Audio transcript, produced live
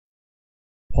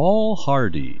Paul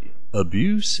Hardy,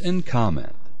 Abuse and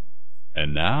Comment.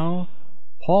 And now,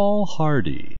 Paul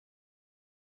Hardy.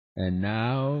 And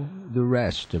now, the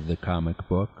rest of the comic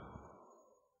book.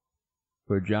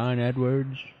 For John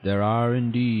Edwards, there are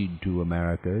indeed two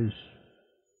Americas,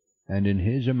 and in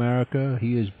his America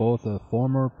he is both a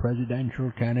former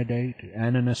presidential candidate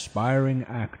and an aspiring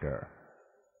actor.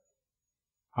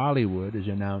 Hollywood has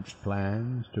announced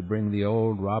plans to bring the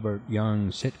old Robert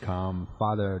Young sitcom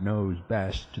Father Knows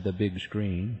Best to the big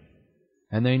screen,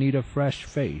 and they need a fresh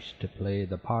face to play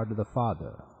the part of the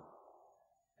father.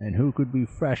 And who could be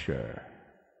fresher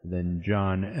than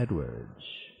John Edwards?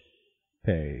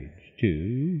 Page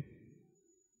 2.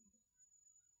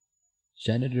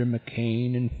 Senator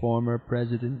McCain and former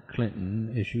President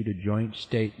Clinton issued a joint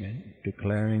statement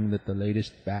declaring that the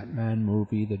latest Batman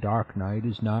movie, The Dark Knight,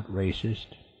 is not racist.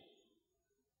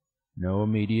 No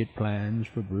immediate plans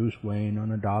for Bruce Wayne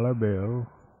on a dollar bill.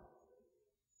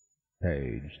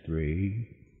 Page 3.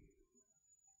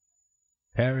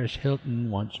 Paris Hilton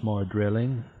wants more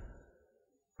drilling.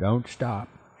 Don't stop,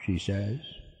 she says.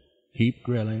 Keep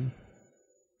drilling.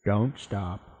 Don't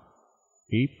stop.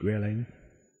 Keep drilling.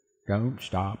 Don't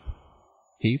stop.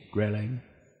 Keep drilling.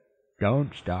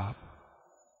 Don't stop.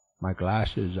 My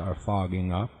glasses are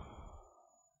fogging up.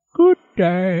 Good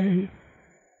day.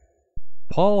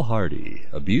 Paul Hardy,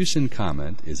 Abuse and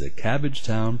Comment is a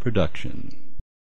Cabbagetown production.